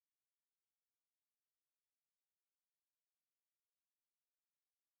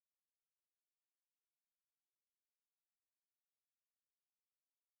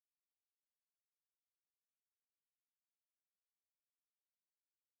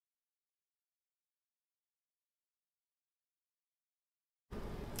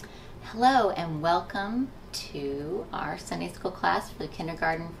Hello and welcome to our Sunday school class for the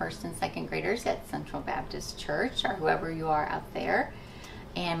kindergarten, first and second graders at Central Baptist Church, or whoever you are out there.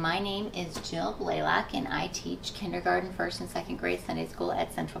 And my name is Jill Blaylock, and I teach kindergarten, first and second grade Sunday school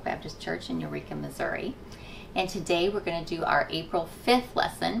at Central Baptist Church in Eureka, Missouri. And today we're going to do our April 5th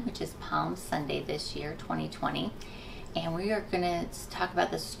lesson, which is Palm Sunday this year, 2020. And we are going to talk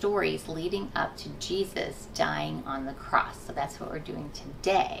about the stories leading up to Jesus dying on the cross. So that's what we're doing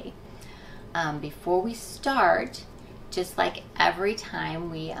today. Before we start, just like every time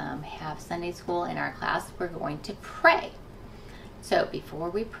we have Sunday school in our class, we're going to pray. So before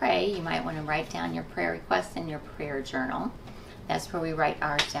we pray, you might want to write down your prayer requests in your prayer journal. That's where we write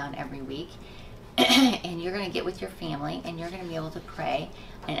ours down every week. And you're going to get with your family and you're going to be able to pray.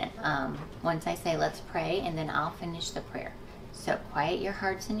 And once I say let's pray, and then I'll finish the prayer. So quiet your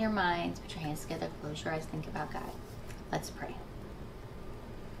hearts and your minds, put your hands together, close your eyes, think about God. Let's pray.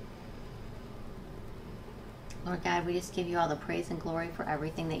 Lord God, we just give you all the praise and glory for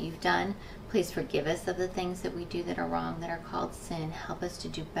everything that you've done. Please forgive us of the things that we do that are wrong, that are called sin. Help us to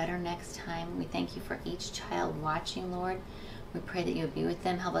do better next time. We thank you for each child watching, Lord. We pray that you would be with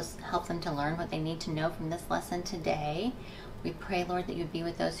them. Help them to learn what they need to know from this lesson today. We pray, Lord, that you would be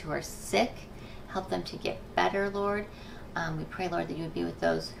with those who are sick. Help them to get better, Lord. We pray, Lord, that you would be with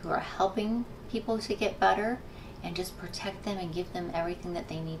those who are helping people to get better, and just protect them and give them everything that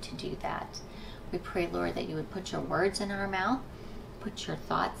they need to do that. We pray, Lord, that you would put your words in our mouth, put your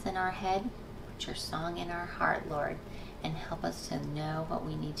thoughts in our head, put your song in our heart, Lord, and help us to know what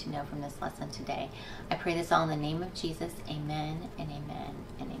we need to know from this lesson today. I pray this all in the name of Jesus. Amen and amen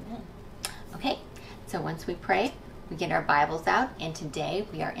and amen. Okay, so once we pray, we get our Bibles out, and today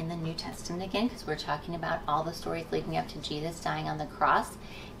we are in the New Testament again because we're talking about all the stories leading up to Jesus dying on the cross,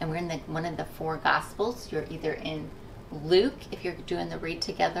 and we're in one of the four Gospels. You're either in Luke, if you're doing the read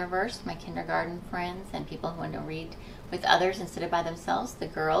together verse, my kindergarten friends and people who want to read with others instead of by themselves, the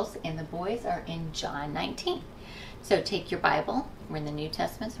girls and the boys are in John 19. So take your Bible. We're in the New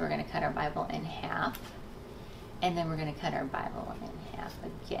Testament, so we're going to cut our Bible in half. And then we're going to cut our Bible in half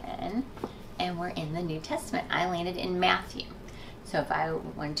again. And we're in the New Testament. I landed in Matthew. So if I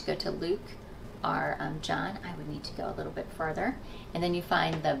wanted to go to Luke or John, I would need to go a little bit further. And then you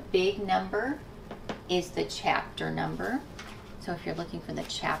find the big number is the chapter number. So if you're looking for the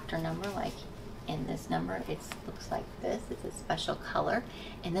chapter number, like in this number, it looks like this. It's a special color.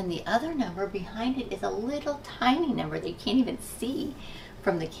 And then the other number behind it is a little tiny number that you can't even see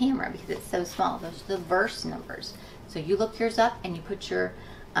from the camera because it's so small. Those are the verse numbers. So you look yours up and you put your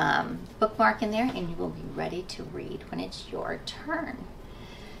bookmark in there, and you will be ready to read when it's your turn.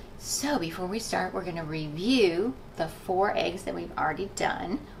 So before we start, we're going to review the 4 eggs that we've already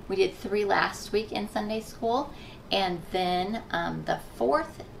done. We did 3 last week in Sunday school, and then the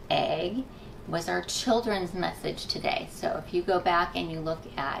 4th egg was our children's message today. So if you go back and you look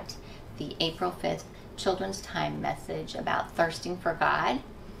at the April 5th Children's Time message about thirsting for God,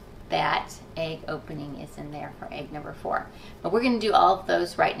 that egg opening is in there for egg number 4. But we're going to do all of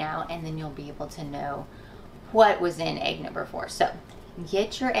those right now, and then you'll be able to know what was in egg number 4. So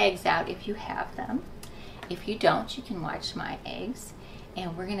get your eggs out if you have them. If you don't, you can watch my eggs,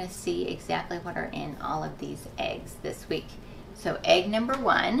 and we're going to see exactly what are in all of these eggs this week. So egg number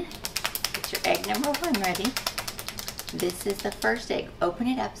 1, get your egg number 1 ready. This is the first egg. Open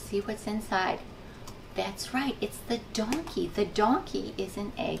it up, see what's inside. That's right, it's the donkey. The donkey is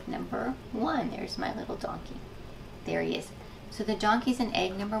in egg number 1. There's my little donkey. There he is. So the donkey's in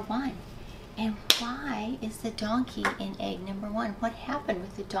egg number 1. And why is the donkey in egg number 1? What happened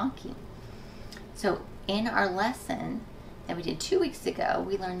with the donkey? So in our lesson that we did 2 weeks ago,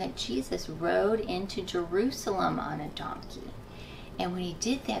 we learned that Jesus rode into Jerusalem on a donkey. And when he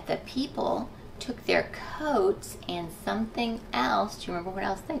did that, the people took their coats and something else. Do you remember what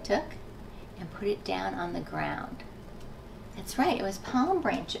else they took? And put it down on the ground. That's right, it was palm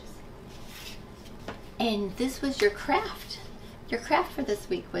branches. And this was your craft. Your craft for this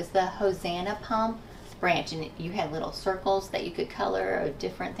week was the Hosanna palm branch, and you had little circles that you could color of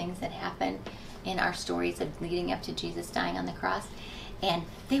different things that happened in our stories of leading up to Jesus dying on the cross. And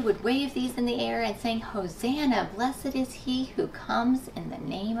they would wave these in the air and saying, Hosanna, blessed is he who comes in the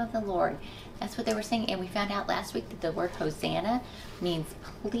name of the Lord. That's what they were saying. And we found out last week that the word Hosanna means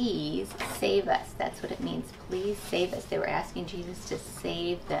please save us. That's what it means, please save us. They were asking Jesus to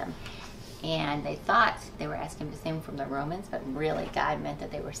save them. And they thought they were asking him to save them from the Romans, but really God meant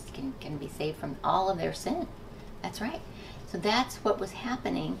that they were going to be saved from all of their sin. That's right. So that's what was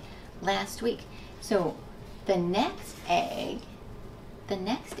happening last week. So the next egg,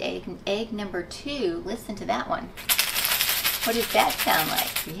 egg number 2, listen to that one. What does that sound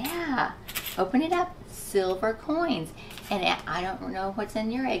like? Yeah. Open it up. Silver coins. And I don't know what's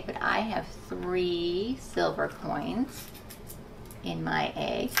in your egg, but I have 3 silver coins in my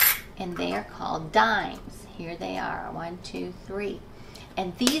egg, and they are called dimes. Here they are, 1, 2, 3.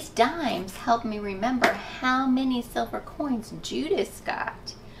 And these dimes help me remember how many silver coins Judas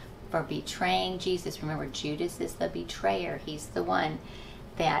got for betraying Jesus. Remember, Judas is the betrayer. He's the one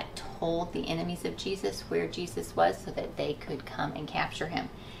that told the enemies of Jesus where Jesus was so that they could come and capture him.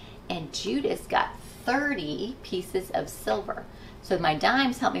 And Judas got 30 pieces of silver. So my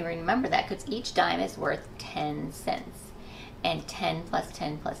dimes help me remember that, because each dime is worth 10 cents. And 10 plus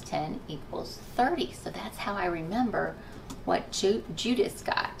 10 plus 10 equals 30. So that's how I remember what Judas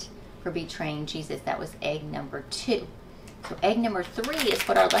got for betraying Jesus. That was egg number 2. So egg number 3 is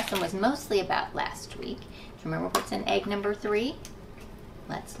what our lesson was mostly about last week. Do you remember what's in egg number 3?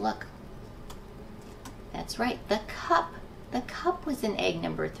 Let's look. That's right, the cup. The cup was in egg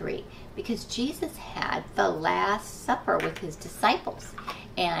number 3 because Jesus had the Last Supper with his disciples.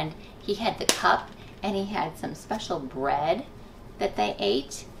 And he had the cup, and he had some special bread that they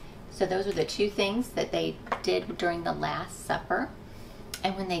ate. So those were the 2 things that they did during the Last Supper.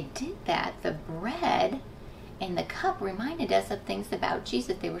 And when they did that, the bread and the cup reminded us of things about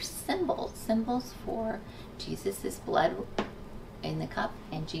Jesus. They were symbols for Jesus's blood in the cup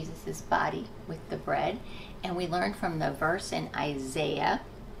and Jesus's body with the bread. And we learned from the verse in Isaiah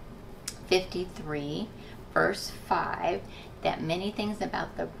 53 verse 5 that many things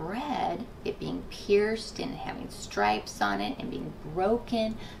about the bread, it being pierced and having stripes on it and being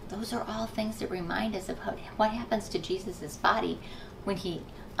broken, those are all things that remind us of what happens to Jesus's body when he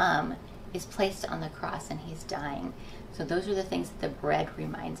is placed on the cross and he's dying. So those are the things that the bread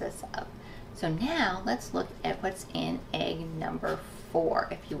reminds us of. So now let's look at what's in egg number 4.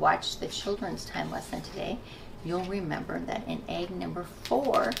 If you watched the children's time lesson today, you'll remember that in egg number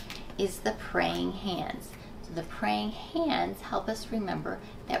 4 is the praying hands. So the praying hands help us remember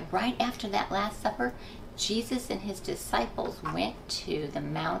that right after that Last Supper, Jesus and his disciples went to the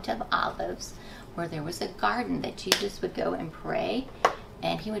Mount of Olives, where there was a garden that Jesus would go and pray,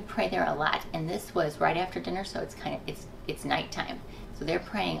 and he would pray there a lot. And this was right after dinner, so it's nighttime. So they're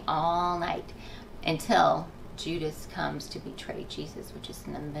praying all night until Judas comes to betray Jesus, which is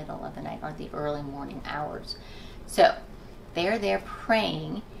in the middle of the night or the early morning hours. So they're there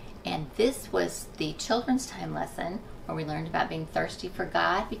praying, and this was the children's time lesson where we learned about being thirsty for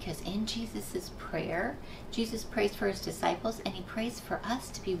God, because in Jesus's prayer, Jesus prays for his disciples and he prays for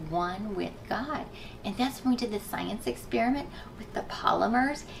us to be one with God. And that's when we did the science experiment with the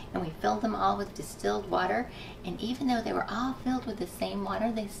polymers, and we filled them all with distilled water. And even though they were all filled with the same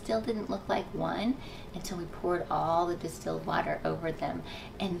water, they still didn't look like one until we poured all the distilled water over them.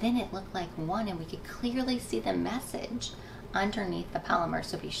 And then it looked like one, and we could clearly see the message underneath the polymer.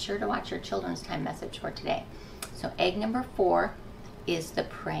 So be sure to watch your children's time message for today. So egg number 4 is the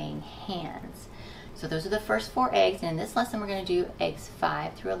praying hands. So those are the first 4 eggs, and in this lesson we're going to do eggs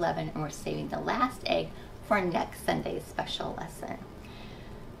 5 through 11, and we're saving the last egg for next Sunday's special lesson.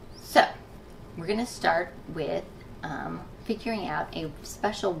 So we're going to start with figuring out a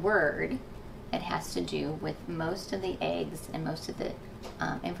special word that has to do with most of the eggs and most of the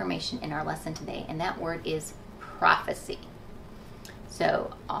information in our lesson today, and that word is prophecy.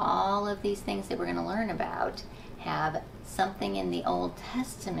 So all of these things that we're going to learn about have something in the Old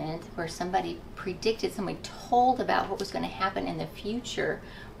Testament where somebody predicted, somebody told about what was going to happen in the future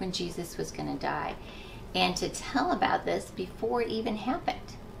when Jesus was going to die, and to tell about this before it even happened.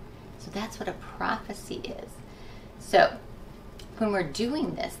 So that's what a prophecy is. So when we're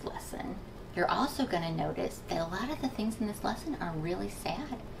doing this lesson, you're also going to notice that a lot of the things in this lesson are really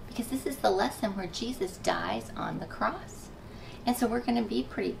sad, because this is the lesson where Jesus dies on the cross. And so we're going to be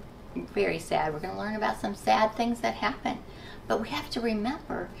very sad. We're going to learn about some sad things that happen. But we have to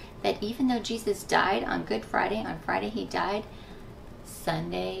remember that even though Jesus died on Good Friday, on Friday he died,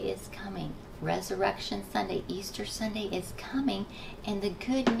 Sunday is coming. Resurrection Sunday, Easter Sunday is coming. And the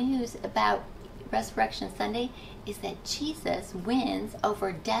good news about Resurrection Sunday is that Jesus wins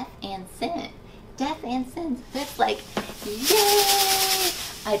over death and sin. Death and sin. That's like, yay!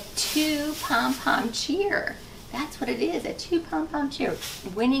 A 2 pom-pom cheer. That's what it is, a 2 pom-pom cheer,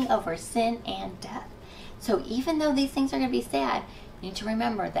 winning over sin and death. So even though these things are going to be sad, you need to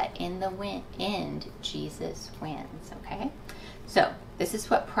remember that in the end, Jesus wins, okay? So this is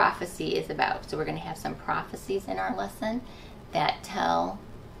what prophecy is about. So we're going to have some prophecies in our lesson that tell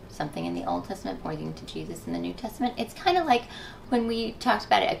something in the Old Testament pointing to Jesus in the New Testament. It's kind of like when we talked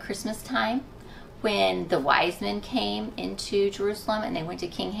about it at Christmas time, when the wise men came into Jerusalem and they went to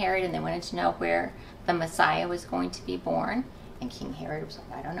King Herod and they wanted to know where the Messiah was going to be born. And King Herod was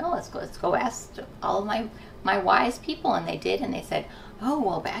like, I don't know, let's go ask all of my wise people. And they did, and they said, oh,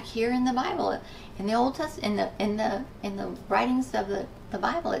 well, back here in the Bible, in the Old Testament, in the writings of the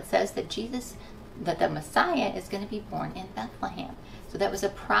Bible, it says that the Messiah is going to be born in Bethlehem. So that was a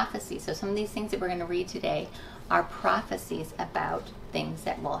prophecy. So some of these things that we're going to read today are prophecies about things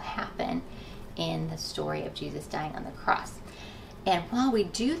that will happen in the story of Jesus dying on the cross. And while we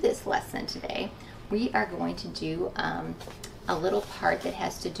do this lesson today, we are going to do a little part that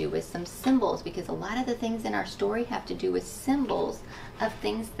has to do with some symbols, because a lot of the things in our story have to do with symbols of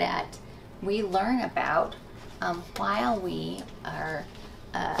things that we learn about while we are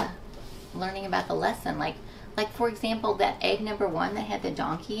learning about the lesson. Like for example, that egg number 1 that had the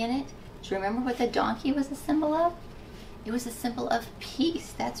donkey in it. Do you remember what the donkey was a symbol of? It was a symbol of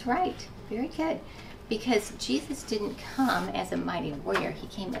peace. That's right. Very good. Because Jesus didn't come as a mighty warrior. He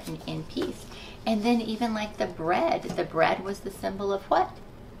came in peace. And then even like the bread was the symbol of what?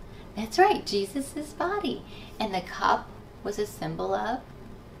 That's right, Jesus' body. And the cup was a symbol of,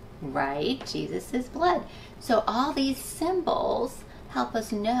 right, Jesus' blood. So all these symbols help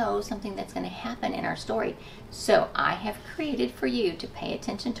us know something that's going to happen in our story. So I have created for you to pay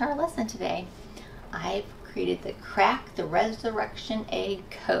attention to our lesson today. I've created the Crack the Resurrection Egg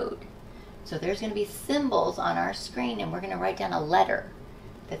code. So there's going to be symbols on our screen, and we're going to write down a letter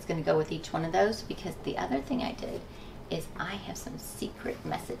that's going to go with each one of those, because the other thing I did is I have some secret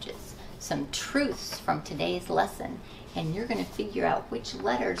messages, some truths from today's lesson, and you're going to figure out which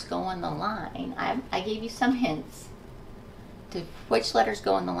letters go on the line. I gave you some hints to which letters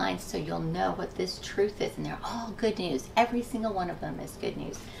go on the line, so you'll know what this truth is, and they're all good news. Every single one of them is good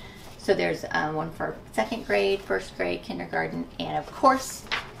news. So there's one for 2nd grade, 1st grade, kindergarten, and of course,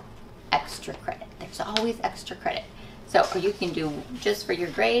 extra credit. There's always extra credit. So you can do just for your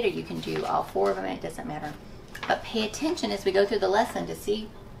grade, or you can do all 4 of them. It doesn't matter. But pay attention as we go through the lesson to see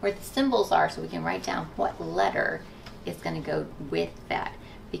where the symbols are, so we can write down what letter is going to go with that.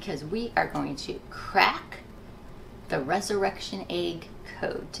 Because we are going to crack the resurrection egg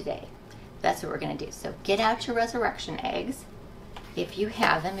code today. That's what we're going to do. So get out your resurrection eggs if you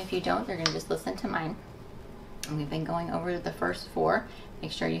have them. If you don't, you're going to just listen to mine. And we've been going over the first 4.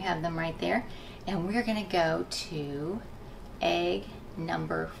 Make sure you have them right there. And we're going to go to egg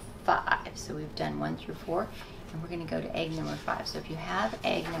number 5. So we've done 1 through 4, and we're going to go to egg number 5. So if you have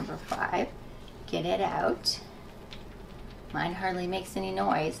egg number 5, get it out. Mine hardly makes any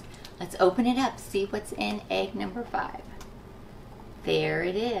noise. Let's open it up, see what's in egg number 5. There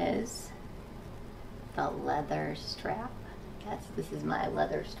it is, the leather strap. This is my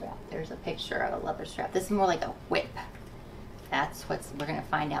leather strap. There's a picture of a leather strap. This is more like a whip. That's what we're going to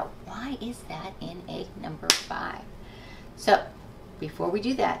find out. Why is that in egg number 5? So before we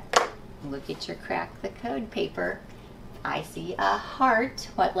do that, look at your Crack the Code paper. I see a heart.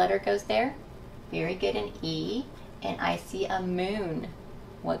 What letter goes there? Very good, an E. And I see a moon.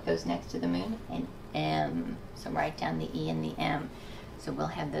 What goes next to the moon? An M. So write down the E and the M. So we'll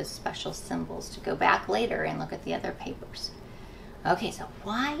have those special symbols to go back later and look at the other papers. Okay, so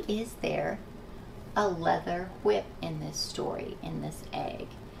why is there a leather whip in this story, in this egg?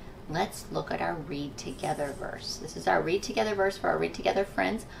 Let's look at our read together verse. This is our read together verse for our read together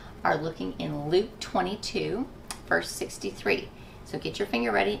friends. Are looking in Luke 22, verse 63. So get your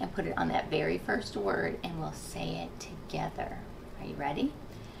finger ready and put it on that very first word, and we'll say it together. Are you ready?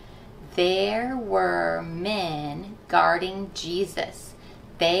 There were men guarding Jesus.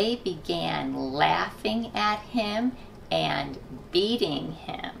 They began laughing at him and beating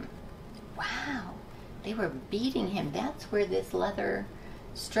him. Wow, they were beating him. That's where this leather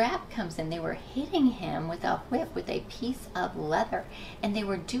strap comes in. They were hitting him with a whip, with a piece of leather, and they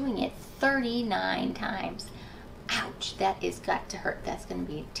were doing it 39 times. Ouch, that is got to hurt. That's going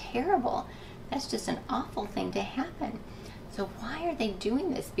to be terrible. That's just an awful thing to happen. So why are they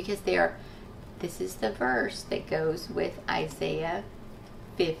doing this? Because this is the verse that goes with Isaiah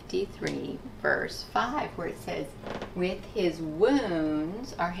 53 verse 5, where it says, with his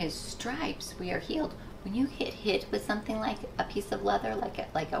wounds or his stripes we are healed. When you get hit with something like a piece of leather, like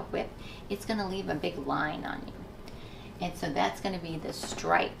a whip, it's going to leave a big line on you. And so that's going to be the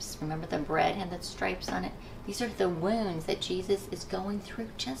stripes. Remember the bread had the stripes on it? These are the wounds that Jesus is going through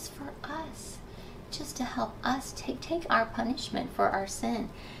just for us, just to help us take our punishment for our sin.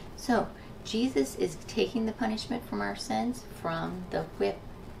 So Jesus is taking the punishment from our sins from the whip.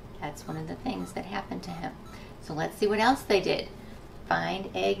 That's one of the things that happened to him. So let's see what else they did. Find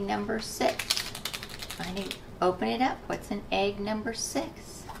egg number 6. Open it up. What's in egg number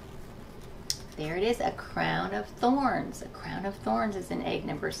 6? There it is, a crown of thorns. A crown of thorns is in egg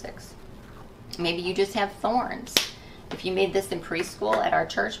number 6. Maybe you just have thorns. If you made this in preschool at our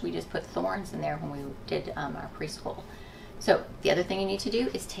church, we just put thorns in there when we did our preschool. So the other thing you need to do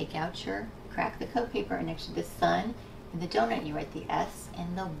is take out your, crack the code paper, and next to the sun and the donut, you write the S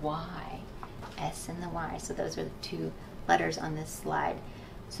and the Y. S and the Y. So those are the 2 letters on this slide.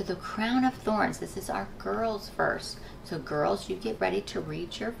 So the crown of thorns, this is our girls' verse. So girls, you get ready to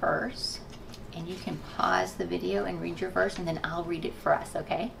read your verse, and you can pause the video and read your verse, and then I'll read it for us,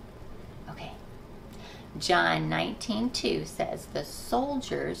 okay? Okay. John 19:2 says, the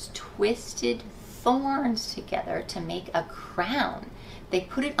soldiers twisted thorns together to make a crown. They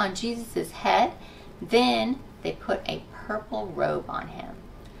put it on Jesus' head, then they put a purple robe on him.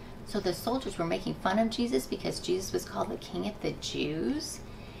 So the soldiers were making fun of Jesus because Jesus was called the King of the Jews,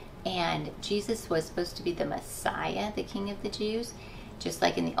 and Jesus was supposed to be the Messiah, the King of the Jews, just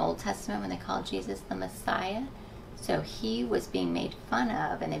like in the Old Testament when they called Jesus the Messiah. So he was being made fun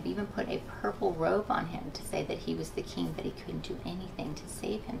of, and they've even put a purple robe on him to say that he was the king, that he couldn't do anything to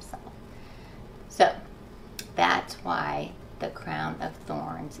save himself. So that's why the crown of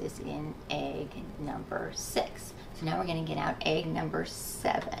thorns is in egg number 6. So now we're going to get out egg number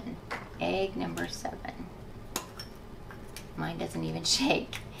 7. Egg number 7. Mine doesn't even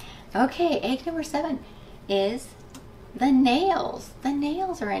shake. Okay, egg number 7 is the nails. The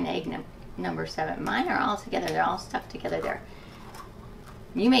nails are in egg number 7. Mine are all together. They're all stuck together there.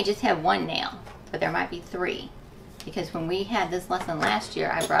 You may just have 1 nail, but there might be 3. Because when we had this lesson last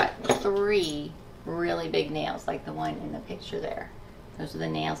year, I brought 3 really big nails, like the one in the picture there. Those are the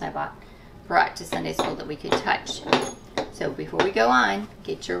nails I brought to Sunday school that we could touch. So before we go on,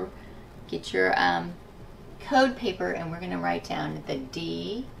 get your code paper, and we're going to write down the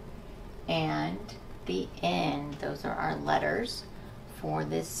D and the N. Those are our letters for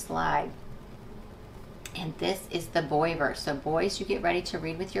this slide. And this is the boy verse. So boys, you get ready to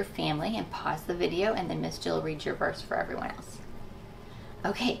read with your family, and pause the video, and then Miss Jill will read your verse for everyone else.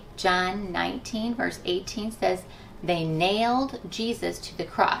 Okay, John 19 verse 18 says, they nailed Jesus to the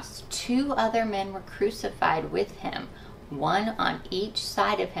cross. 2 other men were crucified with him, one on each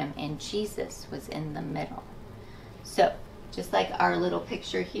side of him, and Jesus was in the middle. So just like our little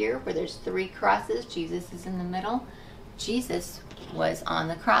picture here where there's 3 crosses, Jesus is in the middle. Jesus was on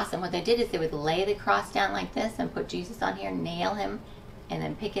the cross, and what they did is they would lay the cross down like this and put Jesus on here, nail him, and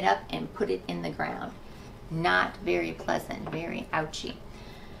then pick it up and put it in the ground. Not very pleasant, very ouchy.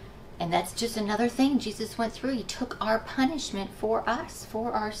 And that's just another thing Jesus went through. He took our punishment for us,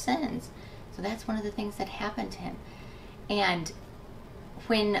 for our sins. So that's one of the things that happened to him. And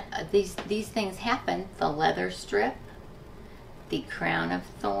when these things happen, the leather strip, the crown of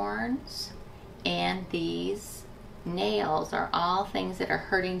thorns, and these nails are all things that are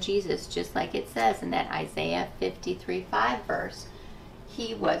hurting Jesus, just like it says in that Isaiah 53:5 verse.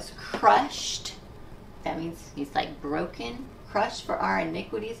 He was crushed. That means he's like broken, crushed for our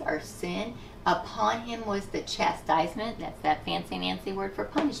iniquities, our sin. Upon him was the chastisement, that's that fancy Nancy word for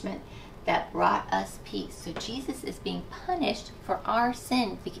punishment, that brought us peace. So Jesus is being punished for our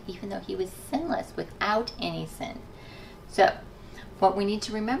sin, even though he was sinless, without any sin. So what we need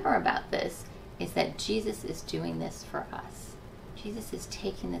to remember about this is that Jesus is doing this for us. Jesus is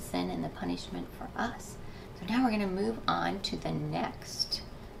taking the sin and the punishment for us. So now we're going to move on to the next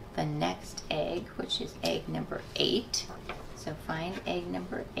egg, which is egg number 8. So find egg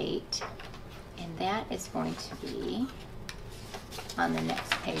number 8, and that is going to be on the next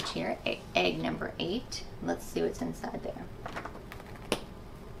page here, egg number 8. Let's see what's inside there.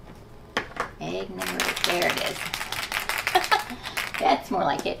 Egg number 8, there it is. That's more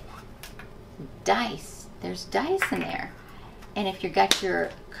like it. Dice. There's dice in there. And if you've got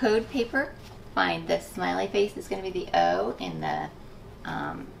your code paper, find the smiley face is going to be the O, and the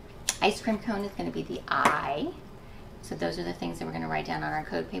ice cream cone is going to be the I. So those are the things that we're going to write down on our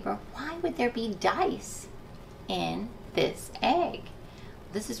code paper. Why would there be dice in this egg?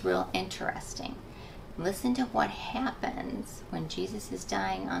 This is real interesting. Listen to what happens when Jesus is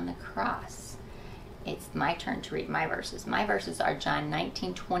dying on the cross. It's my turn to read my verses. My verses are John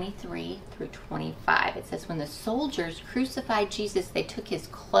 19:23 through 25. It says, when the soldiers crucified Jesus, they took his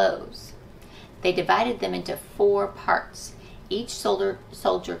clothes. They divided them into 4 parts. Each soldier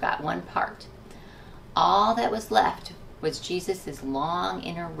got 1 part. All that was left was Jesus' long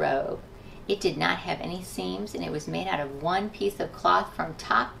inner robe. It did not have any seams, and it was made out of 1 piece of cloth from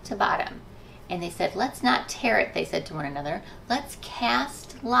top to bottom. And they said, let's not tear it, they said to one another. Let's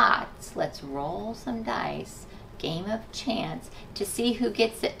cast lots. Let's roll some dice, game of chance, to see who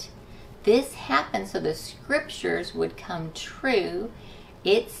gets it. This happened so the scriptures would come true,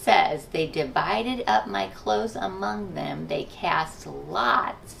 It says, they divided up my clothes among them. They cast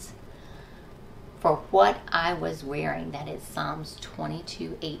lots for what I was wearing. That is Psalms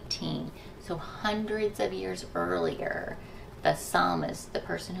 22:18. So hundreds of years earlier, the psalmist, the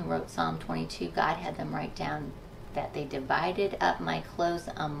person who wrote Psalm 22, God had them write down that they divided up my clothes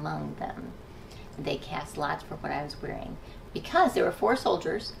among them. They cast lots for what I was wearing. Because there were 4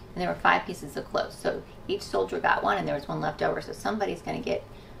 soldiers and there were 5 pieces of clothes. So each soldier got one and there was one left over. So somebody's going to get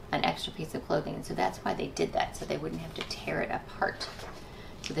an extra piece of clothing. And so that's why they did that, so they wouldn't have to tear it apart.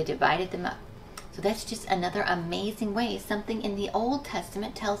 So they divided them up. So that's just another amazing way something in the Old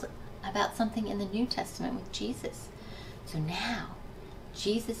Testament tells about something in the New Testament with Jesus. So now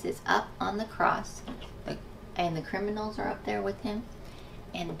Jesus is up on the cross and the criminals are up there with him.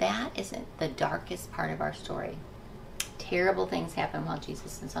 And that isn't the darkest part of our story. Terrible things happen while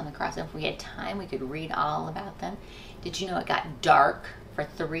Jesus is on the cross. And if we had time, we could read all about them. Did you know it got dark for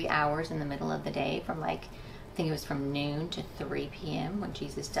 3 hours in the middle of the day from I think it was from noon to 3 p.m. when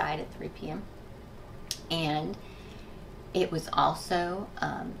Jesus died at 3 p.m. And it was also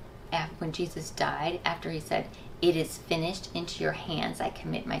when Jesus died, after he said, "It is finished, into your hands I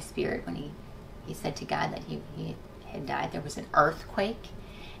commit my spirit," when he said to God that he had died, there was an earthquake,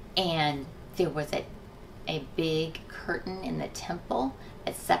 and there was a big curtain in the temple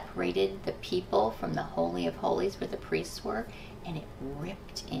that separated the people from the Holy of Holies where the priests were, and it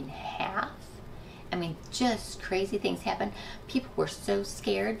ripped in half. I mean, just crazy things happened. People were so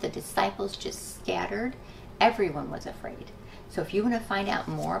scared. The disciples just scattered. Everyone was afraid. So if you want to find out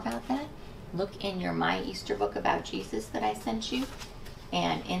more about that, look in your My Easter book about Jesus that I sent you.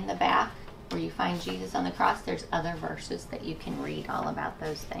 And in the back where you find Jesus on the cross, there's other verses that you can read all about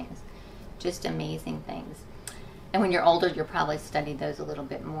those things. Just amazing things. And when you're older, you'll probably study those a little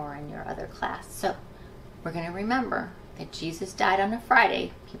bit more in your other class. So we're going to remember that Jesus died on a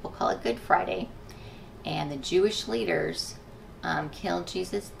Friday. People call it Good Friday. And the Jewish leaders killed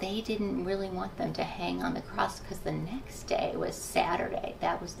Jesus. They didn't really want them to hang on the cross because the next day was Saturday.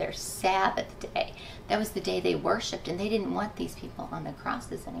 That was their Sabbath day. That was the day they worshiped, and they didn't want these people on the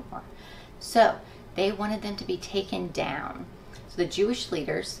crosses anymore. So they wanted them to be taken down. So the Jewish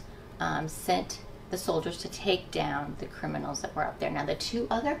leaders sent the soldiers to take down the criminals that were up there. Now the 2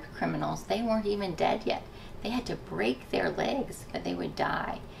 other criminals, they weren't even dead yet. They had to break their legs, but they would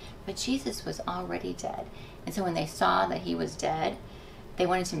die. But Jesus was already dead. And so when they saw that he was dead, they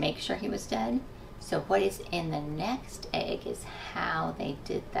wanted to make sure he was dead. So what is in the next egg is how they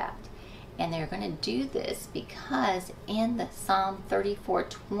did that. And they're going to do this because in the Psalm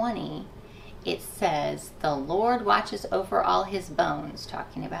 34:20, it says, "The Lord watches over all his bones,"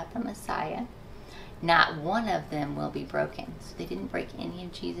 talking about the Messiah. "Not one of them will be broken." So they didn't break any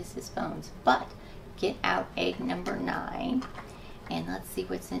of Jesus's bones. But get out egg number 9. And let's see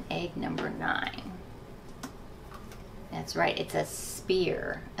what's in egg number 9. That's right, it's a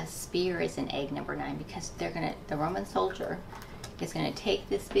spear. A spear is in egg number 9 because the Roman soldier is going to take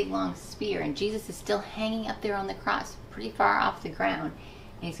this big long spear, and Jesus is still hanging up there on the cross, pretty far off the ground.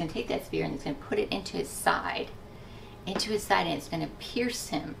 And he's going to take that spear and he's going to put it into his side, and it's going to pierce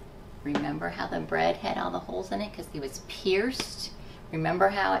him. Remember how the bread had all the holes in it because he was pierced? Remember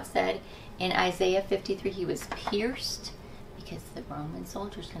how it said in Isaiah 53 he was pierced? Because the Roman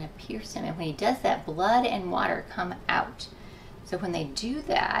soldier is going to pierce him. And when he does that, blood and water come out. So when they do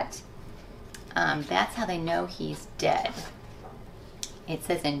that, that's how they know he's dead. It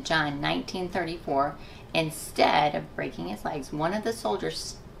says in John 19:34, instead of breaking his legs, one of the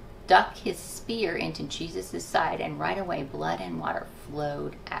soldiers stuck his spear into Jesus' side, and right away blood and water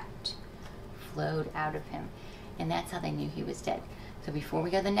flowed out of him. And that's how they knew he was dead. So before we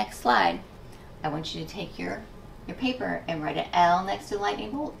go to the next slide, I want you to take your paper and write an L next to the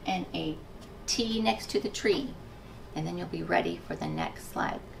lightning bolt and a T next to the tree, and then you'll be ready for the next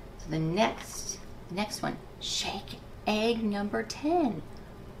slide. So the next one, shake egg number 10.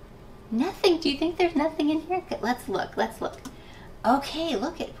 Nothing. Do you think there's nothing in here? Let's look. Okay,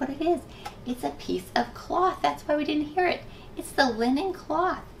 look at what it is. It's a piece of cloth. That's why we didn't hear it. It's the linen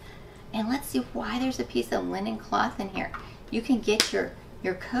cloth. And let's see why there's a piece of linen cloth in here. You can get your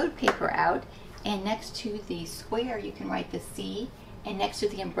code paper out, and next to the square you can write the C, and next to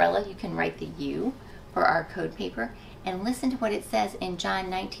the umbrella you can write the U for our code paper. And listen to what it says in John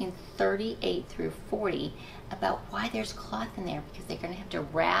 19:38 through 40 about why there's cloth in there, because they're going to have to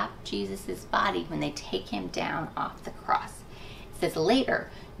wrap Jesus's body when they take him down off the cross. It says, later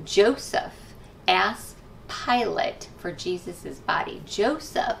Joseph asked Pilate for Jesus's body.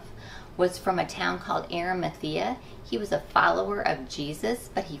 Joseph was from a town called Arimathea. He was a follower of Jesus,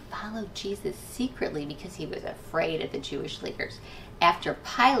 but he followed Jesus secretly because he was afraid of the Jewish leaders. After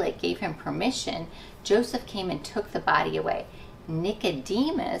Pilate gave him permission, Joseph came and took the body away.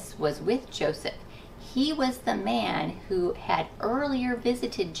 Nicodemus was with Joseph. He was the man who had earlier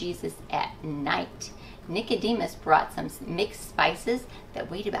visited Jesus at night. Nicodemus brought some mixed spices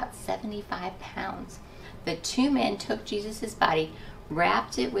that weighed about 75 pounds. The two men took Jesus' body,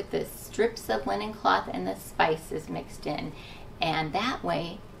 wrapped it with the strips of linen cloth and the spices mixed in, and that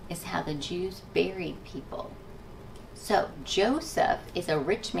way is how the Jews buried people. So Joseph is a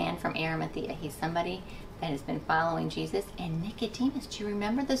rich man from Arimathea. He's somebody that has been following Jesus. And Nicodemus, do you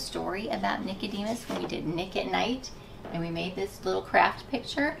remember the story about Nicodemus when we did Nick at Night and we made this little craft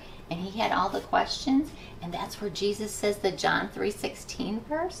picture and he had all the questions? And that's where Jesus says the John 3:16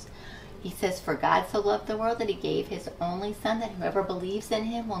 verse. He says, "For God so loved the world that he gave his only son, that whoever believes in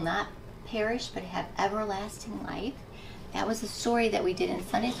him will not perish but have everlasting life." That was a story that we did in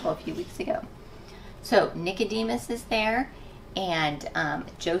Sunday school a few weeks ago. So Nicodemus is there, and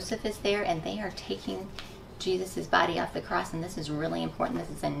Joseph is there, and they are taking Jesus' body off the cross. And this is really important.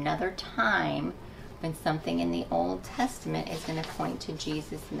 This is another time when something in the Old Testament is going to point to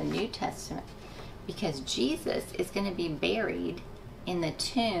Jesus in the New Testament, because Jesus is going to be buried in the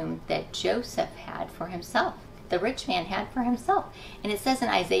tomb that Joseph had for himself, the rich man had for himself. And it says in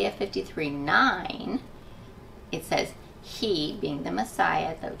Isaiah 53:9, it says, he, being the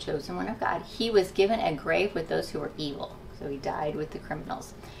Messiah, the chosen one of God, he was given a grave with those who were evil. So he died with the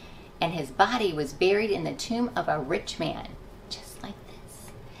criminals. And his body was buried in the tomb of a rich man, just like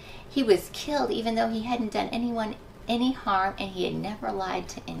this. He was killed even though he hadn't done anyone any harm, and he had never lied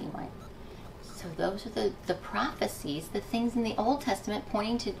to anyone. So those are the prophecies, the things in the Old Testament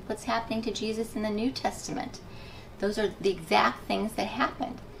pointing to what's happening to Jesus in the New Testament. Those are the exact things that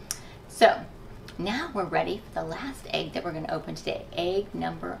happened. So now we're ready for the last egg that we're going to open today, egg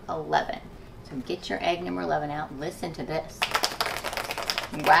number 11. So get your egg number 11 out. Listen to this.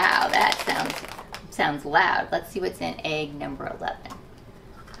 Wow, that sounds loud. Let's see what's in egg number 11.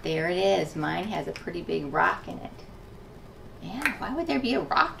 There it is. Mine has a pretty big rock in it. Yeah, why would there be a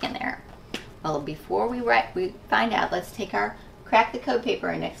rock in there? Well, before we find out, let's take crack the code paper,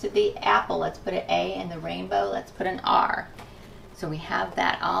 and next to the apple, let's put an A, and the rainbow, let's put an R. So we have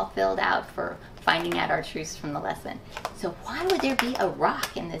that all filled out for finding out our truths from the lesson. So why would there be a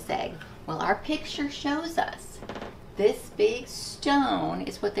rock in this egg? Well, our picture shows us this big stone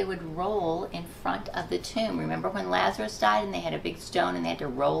is what they would roll in front of the tomb. Remember when Lazarus died and they had a big stone and they had to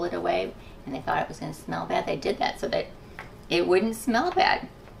roll it away and they thought it was going to smell bad? They did that so that it wouldn't smell bad.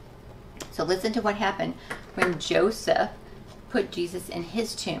 So listen to what happened when Joseph put Jesus in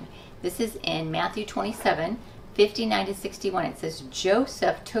his tomb. This is in Matthew 27:59-61. It says,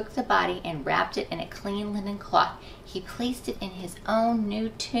 Joseph took the body and wrapped it in a clean linen cloth. He placed it in his own new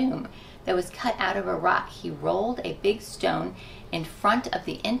tomb that was cut out of a rock. He rolled a big stone in front of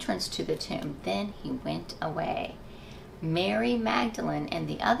the entrance to the tomb. Then he went away. Mary Magdalene and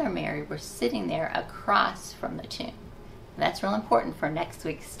the other Mary were sitting there across from the tomb. That's real important for next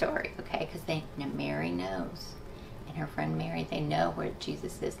week's story, okay? Because Mary knows, and her friend Mary, they know where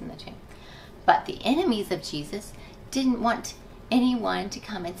Jesus is in the tomb. But the enemies of Jesus didn't want anyone to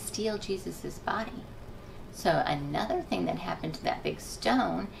come and steal Jesus's body. So another thing that happened to that big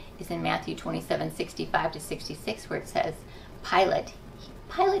stone is in Matthew 27:65-66, where it says Pilate.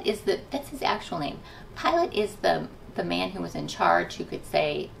 Pilate is that's his actual name. Pilate is the man who was in charge, who could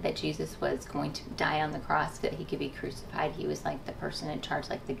say that Jesus was going to die on the cross, that he could be crucified. He was like the person in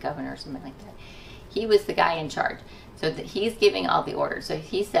charge, like the governor or something like that. He was the guy in charge. So he's giving all the orders. So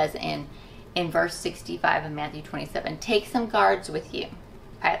he says in verse 65 of Matthew 27, take some guards with you.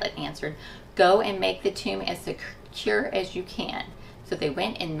 Pilate answered, go and make the tomb as secure as you can. So they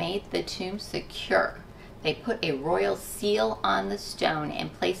went and made the tomb secure. They put a royal seal on the stone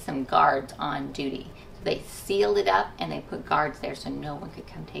and placed some guards on duty. So they sealed it up and they put guards there so no one could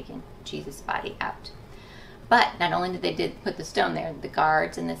come taking Jesus' body out. But not only did they put the stone there, the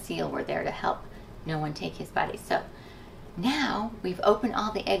guards and the seal were there to help no one take his body. So now we've opened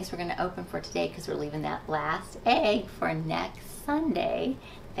all the eggs we're going to open for today, because we're leaving that last egg for next Sunday.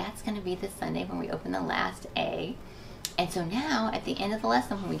 That's going to be the Sunday when we open the last egg. And so now at the end of the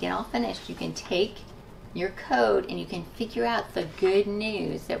lesson, when we get all finished, you can take your code and you can figure out the good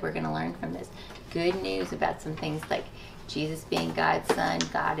news that we're going to learn from this. Good news about some things like Jesus being God's son,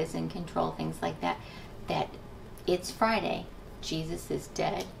 God is in control, things like that. That it's Friday, Jesus is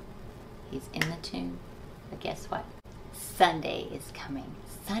dead, he's in the tomb, but guess what? Sunday is coming.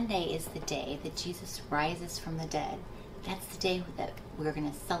 Sunday is the day that Jesus rises from the dead. That's the day that we're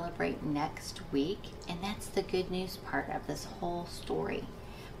going to celebrate next week, and that's the good news part of this whole story.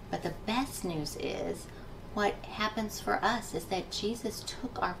 But the best news is what happens for us is that Jesus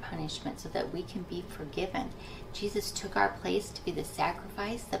took our punishment so that we can be forgiven. Jesus took our place to be the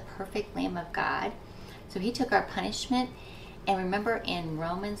sacrifice, the perfect Lamb of God. So he took our punishment. And remember in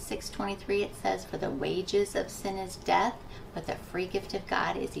Romans 6:23 it says, for the wages of sin is death, but the free gift of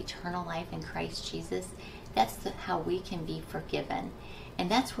God is eternal life in Christ Jesus. That's how we can be forgiven. And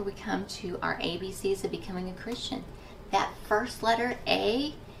that's where we come to our ABCs of becoming a Christian. That first letter,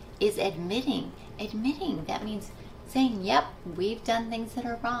 A, is admitting. Admitting, that means saying, yep, we've done things that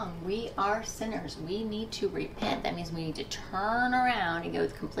are wrong. We are sinners. We need to repent. That means we need to turn around and go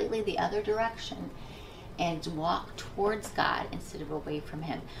completely the other direction and walk towards God instead of away from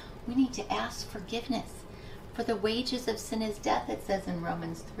him. We need to ask forgiveness. For the wages of sin is death, it says in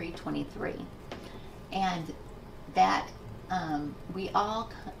Romans 3:23. And that we all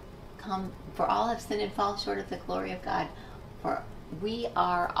come, for all have sinned and fall short of the glory of God. For we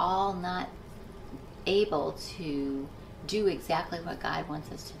are all not able to do exactly what God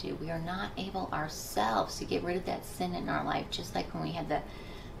wants us to do. We are not able ourselves to get rid of that sin in our life, just like when we had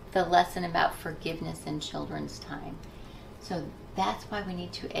the lesson about forgiveness in children's time. So that's why we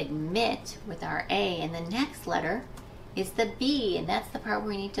need to admit with our A. And the next letter is the B, and that's the part where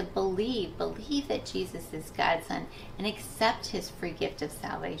we need to believe. Believe that Jesus is God's Son and accept his free gift of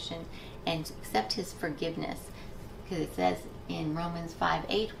salvation and accept his forgiveness. Because it says in Romans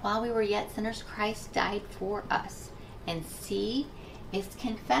 5:8, while we were yet sinners, Christ died for us. And C is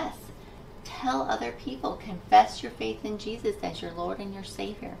confess. Tell other people, confess your faith in Jesus as your Lord and your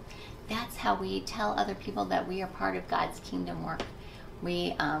Savior. That's how we tell other people that we are part of God's kingdom work.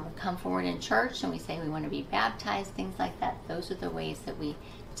 We come forward in church and we say we want to be baptized, things like that. Those are the ways that we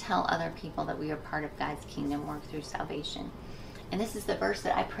tell other people that we are part of God's kingdom work through salvation. And this is the verse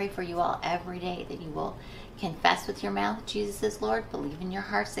that I pray for you all every day, that you will confess with your mouth Jesus is Lord, believe in your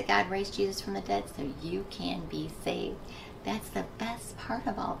hearts that God raised Jesus from the dead so you can be saved. That's the best part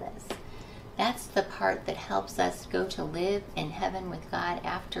of all this. That's the part that helps us go to live in heaven with God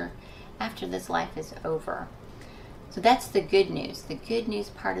after this life is over. So that's the good news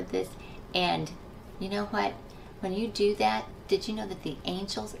part of this. And you know what? When you do that, did you know that the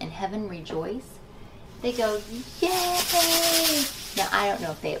angels in heaven rejoice? They go, yay! Now, I don't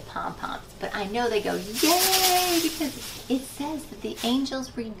know if they have pom-poms, but I know they go, yay! Because it says that the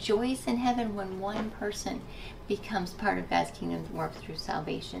angels rejoice in heaven when one person becomes part of God's kingdom work through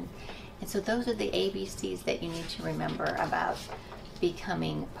salvation. And so those are the ABCs that you need to remember about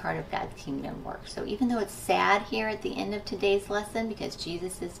becoming part of God's kingdom work. So even though it's sad here at the end of today's lesson because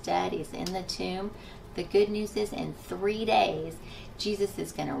Jesus is dead, he's in the tomb, the good news is in 3 days, Jesus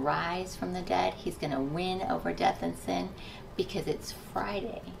is going to rise from the dead. He's going to win over death and sin because it's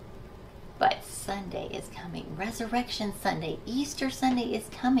Friday. But Sunday is coming. Resurrection Sunday, Easter Sunday is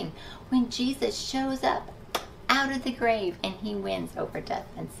coming when Jesus shows up out of the grave and he wins over death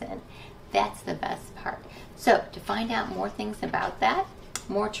and sin. That's the best part. So to find out more things about that,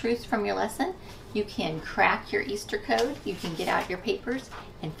 more truths from your lesson, you can crack your Easter code. You can get out your papers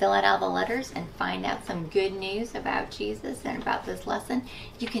and fill out all the letters and find out some good news about Jesus and about this lesson.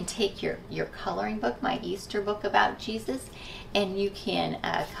 You can take your coloring book, my Easter book about Jesus, and you can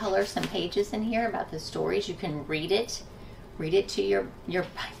color some pages in here about the stories. You can read it. Read it to your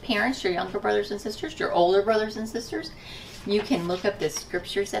parents, your younger brothers and sisters, your older brothers and sisters. You can look up the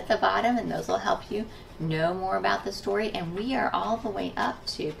scriptures at the bottom, and those will help you know more about the story. And we are all the way up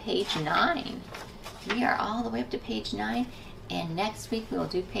to page 9. We are all the way up to page 9, and next week we will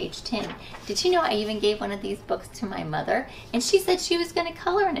do page 10. Did you know I even gave one of these books to my mother, and she said she was going to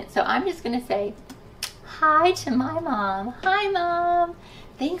color in it. So I'm just going to say hi to my mom. Hi, Mom.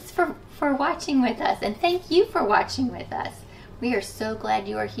 Thanks for watching with us, and thank you for watching with us. We are so glad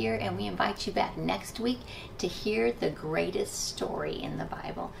you are here, and we invite you back next week to hear the greatest story in the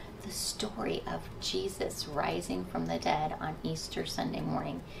Bible, the story of Jesus rising from the dead on Easter Sunday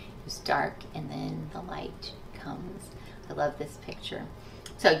morning. It was dark, and then the light comes. I love this picture.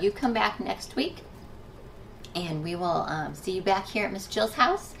 So you come back next week, and we will see you back here at Miss Jill's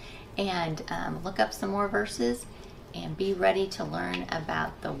house, and look up some more verses, and be ready to learn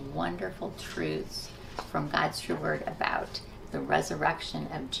about the wonderful truths from God's true word about the resurrection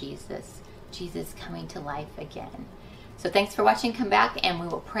of Jesus, Jesus coming to life again. So thanks for watching. Come back and we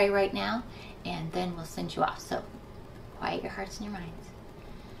will pray right now, and then we'll send you off. So quiet your hearts and your minds.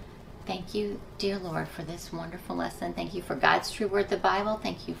 Thank you, dear Lord, for this wonderful lesson. Thank you for God's true word, the Bible.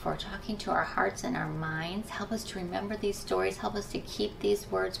 Thank you for talking to our hearts and our minds. Help us to remember these stories. Help us to keep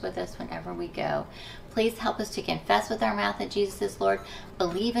these words with us whenever we go. Please help us to confess with our mouth that Jesus is Lord.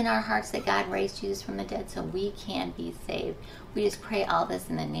 Believe in our hearts that God raised Jesus from the dead so we can be saved. We just pray all this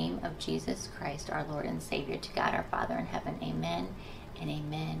in the name of Jesus Christ, our Lord and Savior. To God, our Father in heaven. Amen and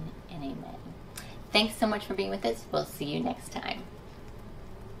amen and amen. Thanks so much for being with us. We'll see you next time.